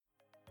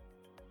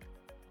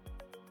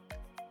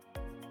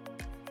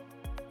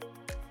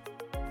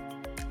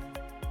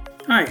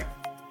Hi,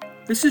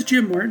 this is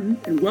Jim Martin,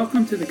 and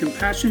welcome to the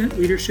Compassionate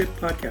Leadership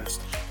Podcast.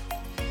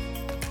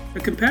 The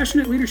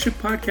Compassionate Leadership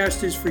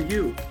Podcast is for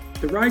you,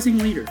 the rising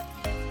leader,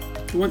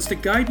 who wants to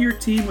guide your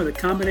team with a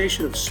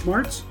combination of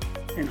smarts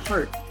and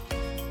heart.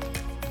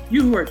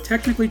 You who are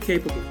technically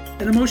capable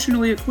and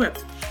emotionally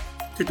equipped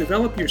to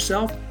develop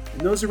yourself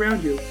and those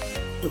around you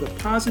with a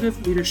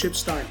positive leadership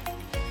style.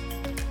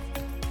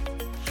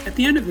 At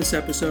the end of this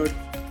episode,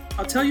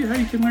 I'll tell you how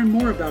you can learn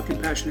more about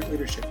compassionate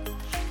leadership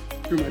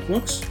through my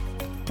books,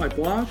 my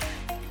blog,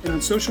 and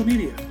on social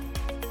media.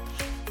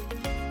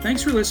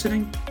 Thanks for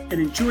listening and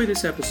enjoy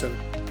this episode.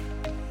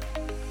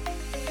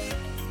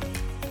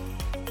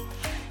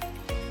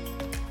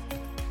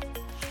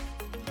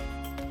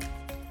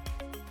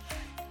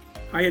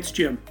 Hi, it's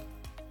Jim.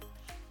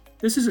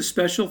 This is a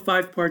special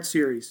 5-part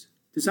series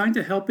designed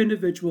to help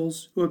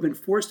individuals who have been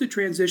forced to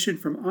transition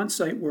from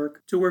on-site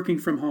work to working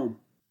from home.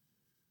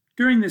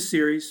 During this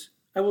series,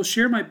 I will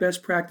share my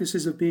best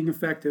practices of being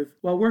effective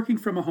while working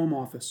from a home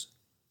office.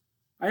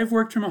 I have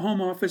worked from a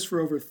home office for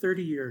over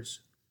 30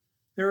 years.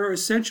 There are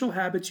essential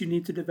habits you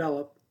need to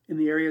develop in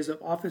the areas of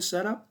office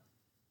setup,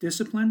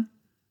 discipline,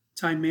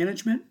 time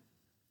management,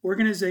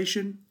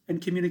 organization,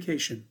 and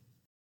communication.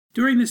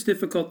 During this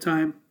difficult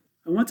time,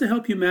 I want to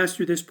help you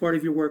master this part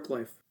of your work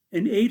life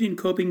and aid in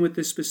coping with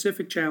this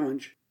specific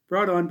challenge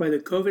brought on by the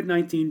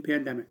COVID-19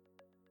 pandemic.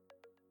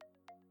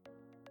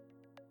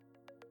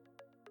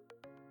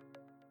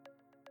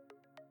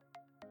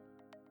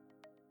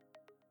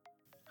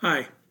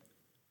 Hi,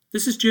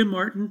 this is Jim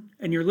Martin,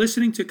 and you're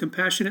listening to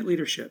Compassionate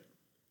Leadership,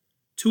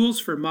 Tools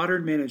for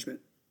Modern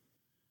Management.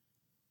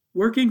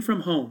 Working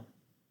from Home,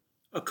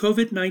 a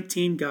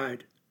COVID-19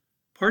 Guide,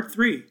 Part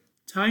 3,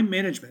 Time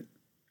Management.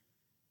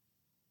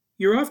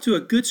 You're off to a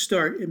good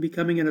start in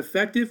becoming an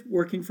effective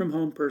working from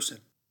home person.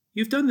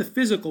 You've done the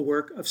physical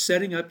work of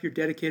setting up your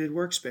dedicated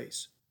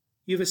workspace.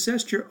 You've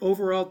assessed your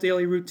overall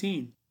daily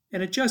routine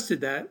and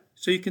adjusted that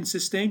so you can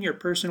sustain your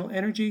personal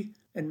energy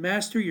and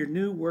master your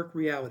new work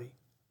reality.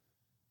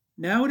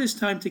 Now it is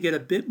time to get a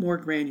bit more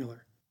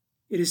granular.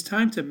 It is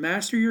time to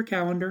master your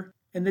calendar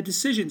and the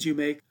decisions you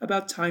make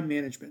about time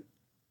management.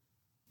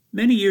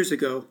 Many years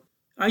ago,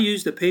 I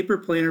used a paper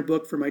planner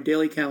book for my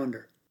daily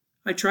calendar.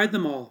 I tried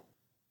them all.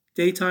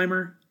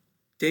 Daytimer,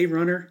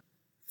 Dayrunner,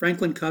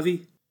 Franklin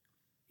Covey.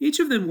 Each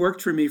of them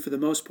worked for me for the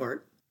most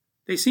part.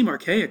 They seem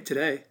archaic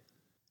today.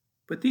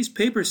 But these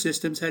paper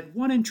systems had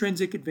one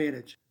intrinsic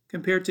advantage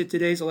compared to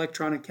today's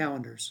electronic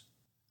calendars.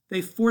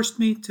 They forced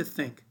me to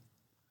think.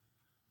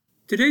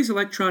 Today's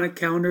electronic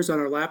calendars on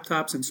our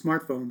laptops and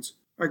smartphones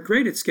are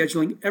great at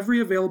scheduling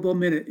every available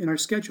minute in our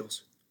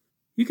schedules.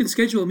 You can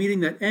schedule a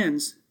meeting that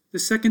ends the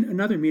second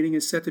another meeting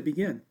is set to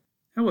begin.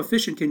 How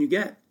efficient can you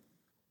get?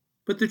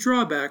 But the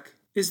drawback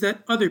is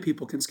that other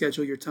people can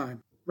schedule your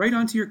time right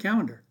onto your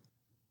calendar.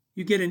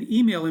 You get an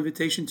email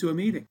invitation to a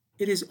meeting.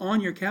 It is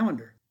on your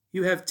calendar.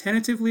 You have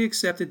tentatively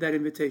accepted that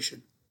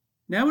invitation.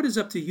 Now it is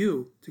up to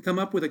you to come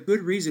up with a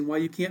good reason why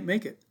you can't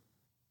make it.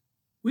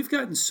 We've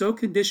gotten so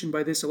conditioned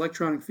by this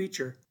electronic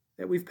feature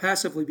that we've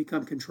passively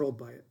become controlled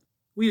by it.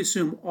 We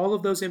assume all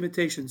of those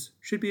invitations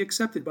should be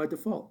accepted by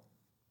default.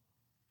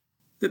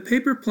 The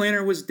paper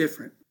planner was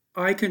different.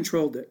 I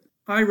controlled it.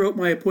 I wrote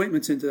my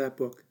appointments into that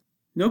book.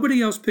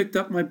 Nobody else picked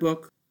up my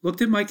book,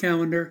 looked at my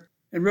calendar,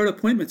 and wrote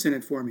appointments in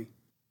it for me.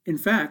 In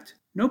fact,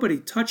 nobody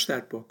touched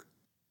that book.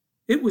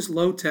 It was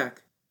low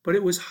tech, but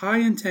it was high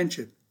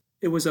intention.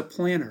 It was a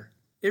planner.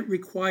 It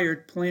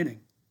required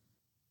planning.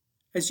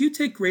 As you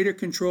take greater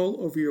control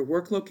over your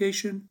work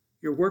location,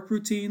 your work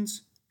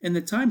routines, and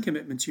the time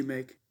commitments you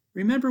make,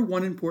 remember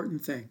one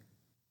important thing.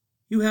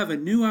 You have a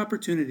new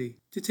opportunity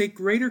to take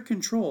greater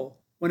control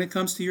when it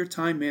comes to your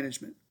time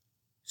management.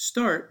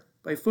 Start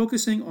by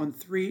focusing on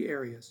 3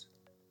 areas.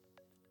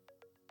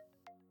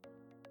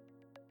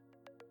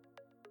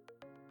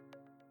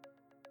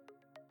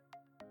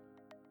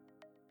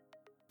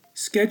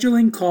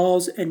 Scheduling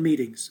calls and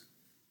meetings.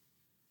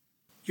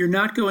 You're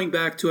not going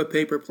back to a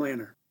paper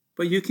planner,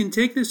 but you can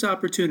take this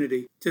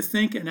opportunity to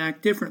think and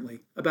act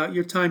differently about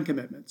your time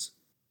commitments.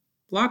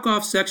 Block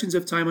off sections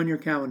of time on your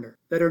calendar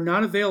that are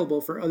not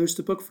available for others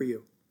to book for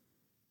you.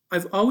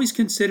 I've always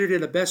considered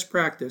it a best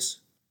practice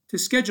to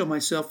schedule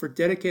myself for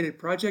dedicated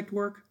project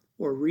work,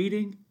 or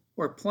reading,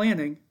 or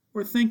planning,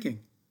 or thinking.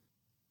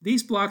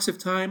 These blocks of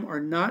time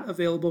are not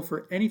available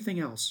for anything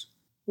else,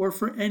 or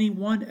for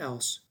anyone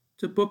else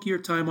to book your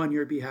time on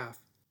your behalf.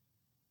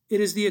 It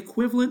is the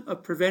equivalent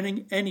of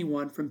preventing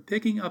anyone from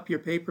picking up your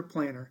paper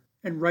planner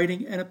and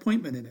writing an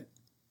appointment in it.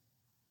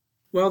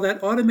 While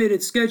that automated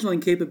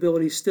scheduling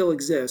capability still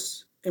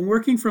exists, and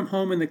working from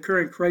home in the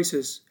current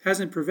crisis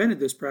hasn't prevented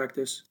this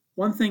practice,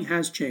 one thing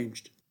has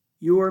changed: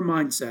 your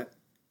mindset.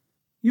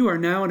 You are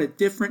now in a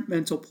different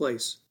mental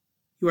place.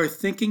 You are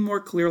thinking more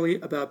clearly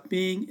about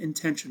being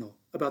intentional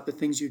about the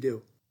things you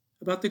do,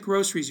 about the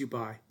groceries you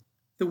buy,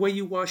 the way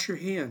you wash your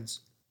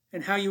hands,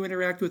 and how you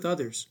interact with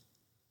others.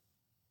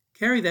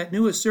 Carry that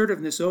new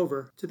assertiveness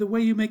over to the way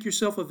you make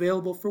yourself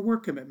available for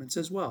work commitments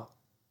as well.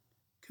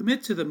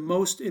 Commit to the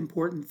most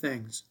important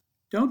things.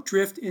 Don't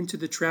drift into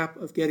the trap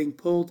of getting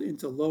pulled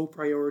into low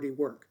priority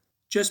work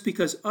just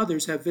because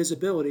others have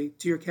visibility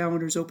to your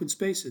calendar's open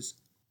spaces.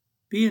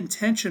 Be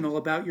intentional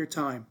about your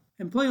time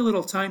and play a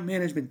little time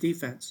management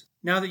defense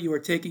now that you are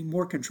taking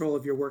more control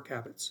of your work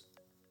habits.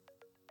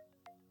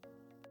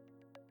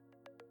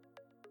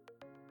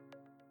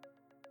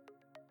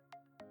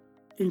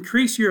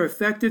 Increase your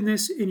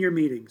effectiveness in your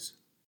meetings.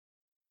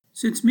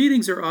 Since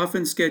meetings are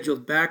often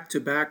scheduled back to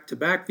back to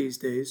back these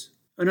days,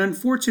 an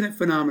unfortunate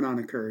phenomenon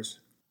occurs.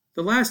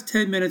 The last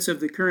 10 minutes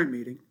of the current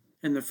meeting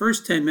and the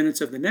first 10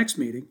 minutes of the next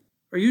meeting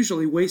are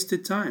usually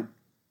wasted time.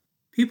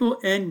 People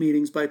end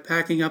meetings by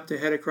packing up to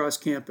head across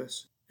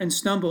campus and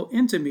stumble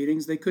into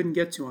meetings they couldn't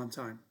get to on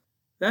time.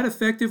 That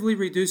effectively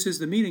reduces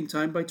the meeting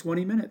time by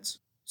 20 minutes.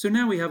 So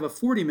now we have a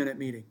 40-minute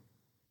meeting.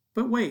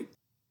 But wait,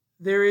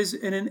 there is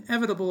an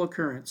inevitable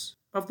occurrence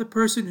of the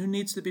person who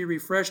needs to be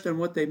refreshed on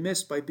what they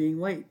missed by being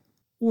late,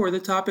 or the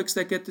topics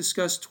that get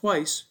discussed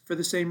twice for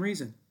the same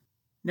reason.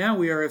 Now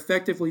we are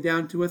effectively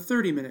down to a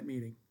 30-minute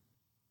meeting.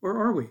 Or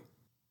are we?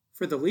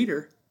 For the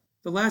leader,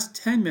 the last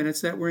 10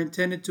 minutes that were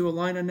intended to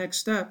align on next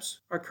steps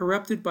are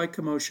corrupted by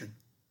commotion.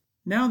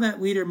 Now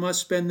that leader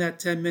must spend that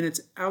 10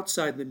 minutes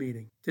outside the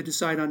meeting to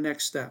decide on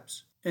next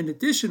steps, and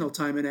additional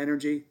time and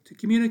energy to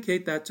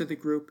communicate that to the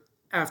group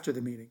after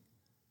the meeting.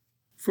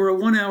 For a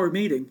 1-hour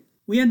meeting,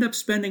 we end up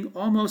spending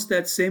almost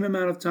that same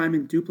amount of time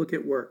in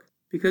duplicate work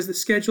because the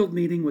scheduled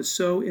meeting was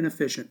so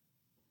inefficient.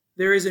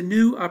 There is a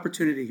new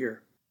opportunity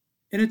here.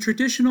 In a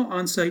traditional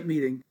on-site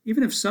meeting,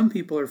 even if some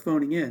people are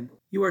phoning in,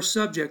 you are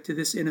subject to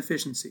this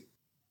inefficiency.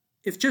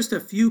 If just a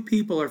few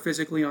people are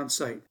physically on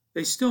site,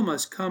 they still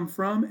must come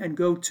from and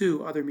go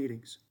to other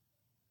meetings.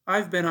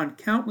 I've been on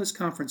countless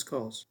conference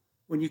calls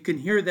when you can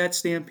hear that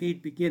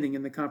stampede beginning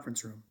in the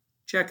conference room.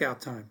 Checkout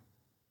time.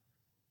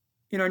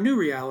 In our new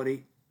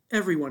reality,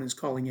 everyone is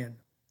calling in.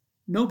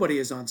 Nobody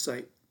is on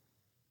site.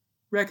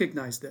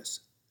 Recognize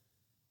this.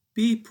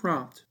 Be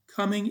prompt,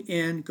 coming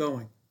and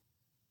going.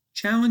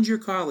 Challenge your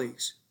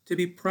colleagues to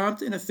be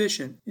prompt and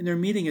efficient in their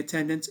meeting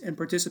attendance and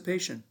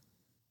participation.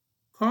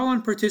 Call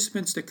on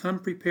participants to come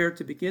prepared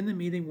to begin the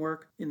meeting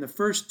work in the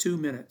first 2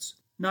 minutes,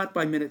 not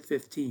by minute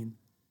 15,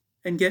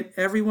 and get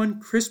everyone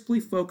crisply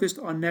focused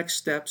on next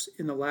steps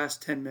in the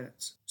last 10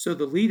 minutes, so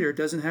the leader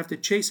doesn't have to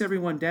chase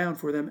everyone down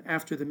for them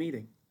after the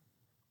meeting.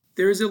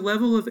 There is a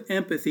level of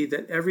empathy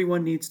that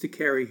everyone needs to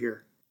carry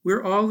here.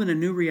 We're all in a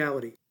new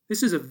reality.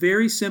 This is a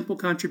very simple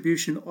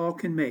contribution all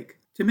can make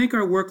to make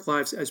our work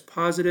lives as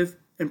positive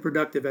and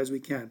productive as we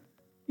can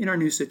in our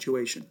new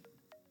situation.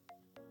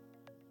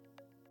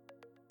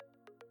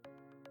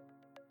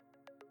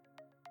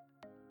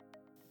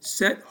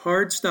 Set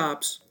hard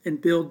stops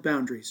and build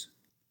boundaries.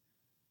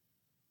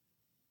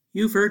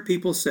 You've heard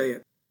people say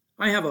it.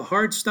 I have a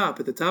hard stop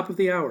at the top of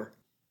the hour.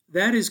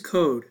 That is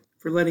code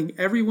for letting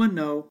everyone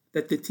know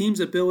that the team's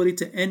ability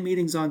to end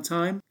meetings on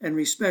time and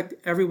respect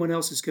everyone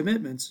else's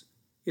commitments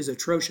is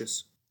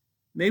atrocious.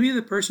 Maybe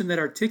the person that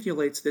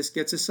articulates this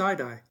gets a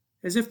side eye,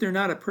 as if they're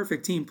not a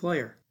perfect team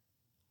player.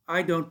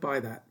 I don't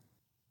buy that.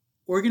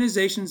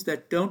 Organizations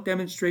that don't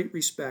demonstrate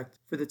respect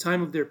for the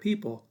time of their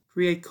people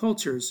create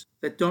cultures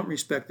that don't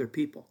respect their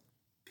people.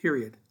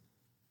 Period.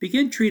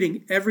 Begin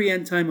treating every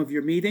end time of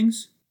your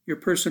meetings, your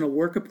personal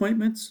work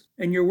appointments,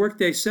 and your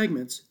workday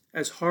segments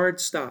as hard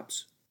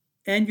stops.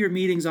 End your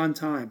meetings on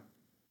time.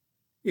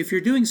 If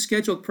you're doing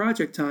scheduled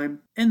project time,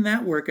 end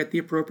that work at the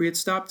appropriate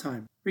stop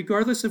time,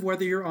 regardless of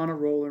whether you're on a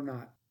roll or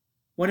not.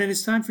 When it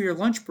is time for your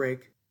lunch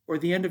break or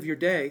the end of your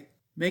day,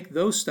 make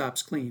those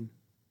stops clean.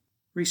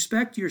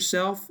 Respect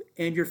yourself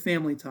and your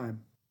family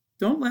time.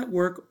 Don't let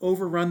work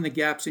overrun the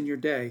gaps in your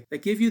day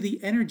that give you the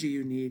energy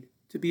you need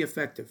to be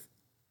effective.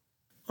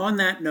 On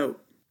that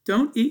note,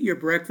 don't eat your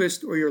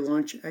breakfast or your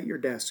lunch at your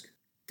desk.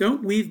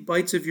 Don't weave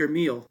bites of your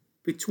meal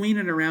between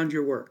and around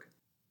your work.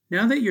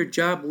 Now that your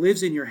job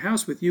lives in your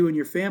house with you and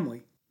your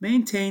family,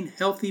 maintain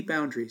healthy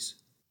boundaries.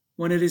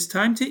 When it is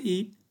time to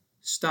eat,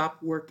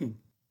 stop working.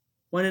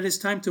 When it is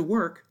time to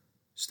work,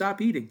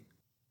 stop eating.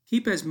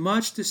 Keep as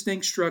much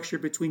distinct structure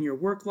between your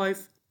work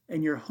life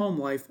and your home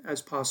life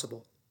as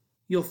possible.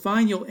 You'll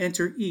find you'll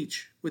enter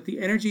each with the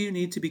energy you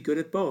need to be good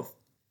at both,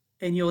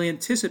 and you'll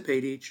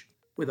anticipate each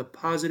with a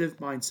positive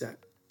mindset.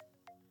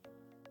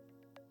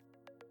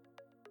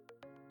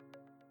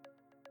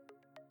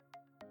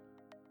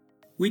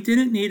 We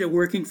didn't need a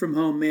working from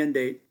home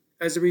mandate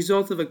as a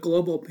result of a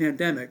global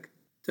pandemic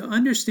to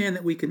understand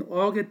that we can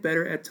all get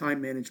better at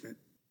time management.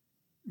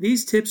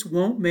 These tips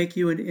won't make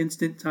you an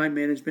instant time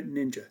management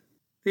ninja.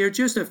 They are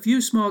just a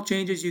few small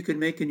changes you can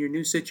make in your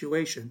new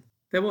situation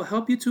that will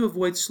help you to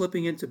avoid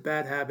slipping into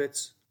bad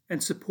habits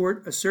and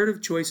support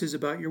assertive choices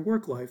about your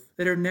work life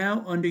that are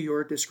now under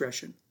your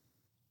discretion.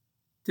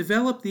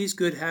 Develop these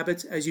good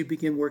habits as you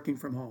begin working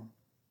from home.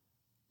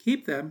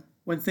 Keep them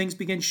when things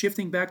begin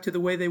shifting back to the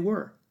way they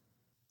were.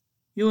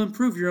 You'll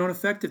improve your own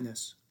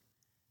effectiveness,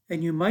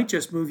 and you might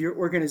just move your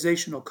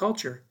organizational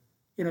culture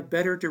in a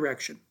better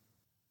direction.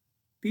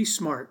 Be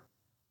smart,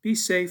 be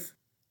safe,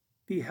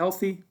 be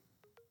healthy,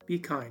 be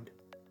kind.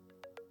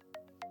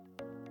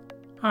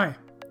 Hi,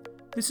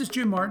 this is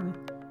Jim Martin,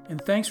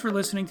 and thanks for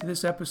listening to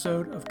this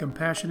episode of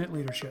Compassionate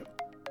Leadership.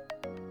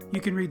 You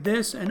can read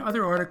this and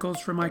other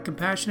articles from my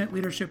Compassionate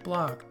Leadership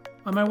blog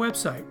on my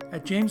website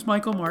at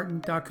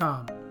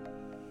jamesmichaelmartin.com.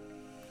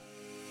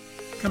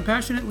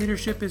 Compassionate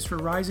Leadership is for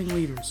rising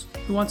leaders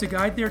who want to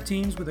guide their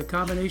teams with a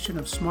combination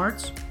of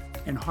smarts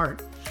and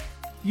heart.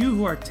 You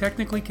who are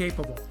technically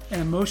capable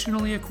and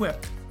emotionally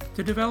equipped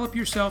to develop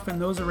yourself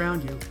and those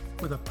around you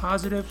with a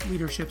positive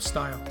leadership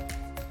style.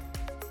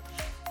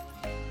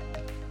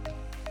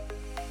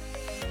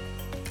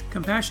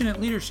 Compassionate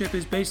Leadership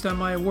is based on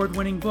my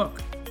award-winning book,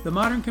 The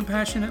Modern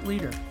Compassionate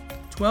Leader,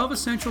 12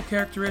 Essential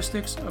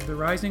Characteristics of the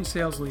Rising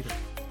Sales Leader.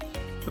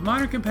 The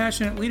Modern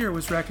Compassionate Leader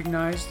was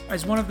recognized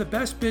as one of the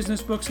best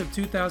business books of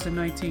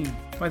 2019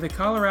 by the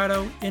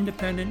Colorado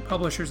Independent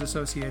Publishers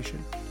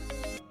Association.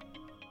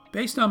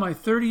 Based on my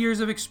 30 years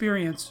of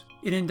experience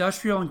in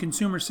industrial and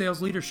consumer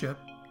sales leadership,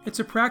 it's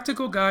a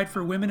practical guide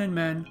for women and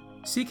men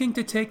seeking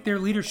to take their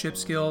leadership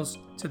skills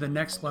to the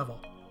next level.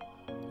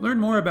 Learn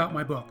more about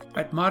my book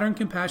at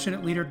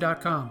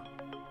moderncompassionateleader.com.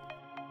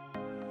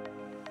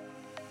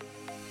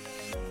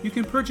 You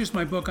can purchase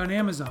my book on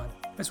Amazon,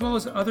 as well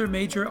as other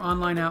major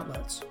online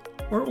outlets,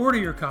 or order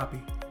your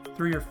copy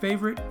through your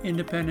favorite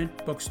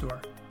independent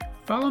bookstore.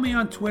 Follow me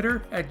on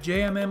Twitter at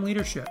JMM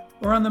Leadership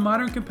or on the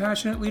Modern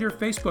Compassionate Leader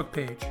Facebook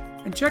page,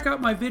 and check out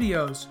my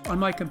videos on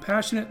my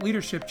Compassionate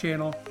Leadership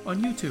channel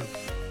on YouTube.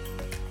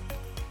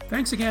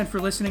 Thanks again for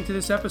listening to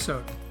this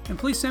episode, and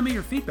please send me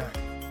your feedback.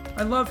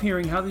 I love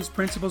hearing how these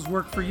principles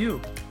work for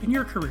you in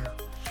your career.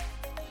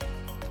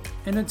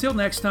 And until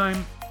next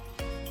time,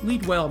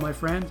 lead well, my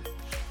friend.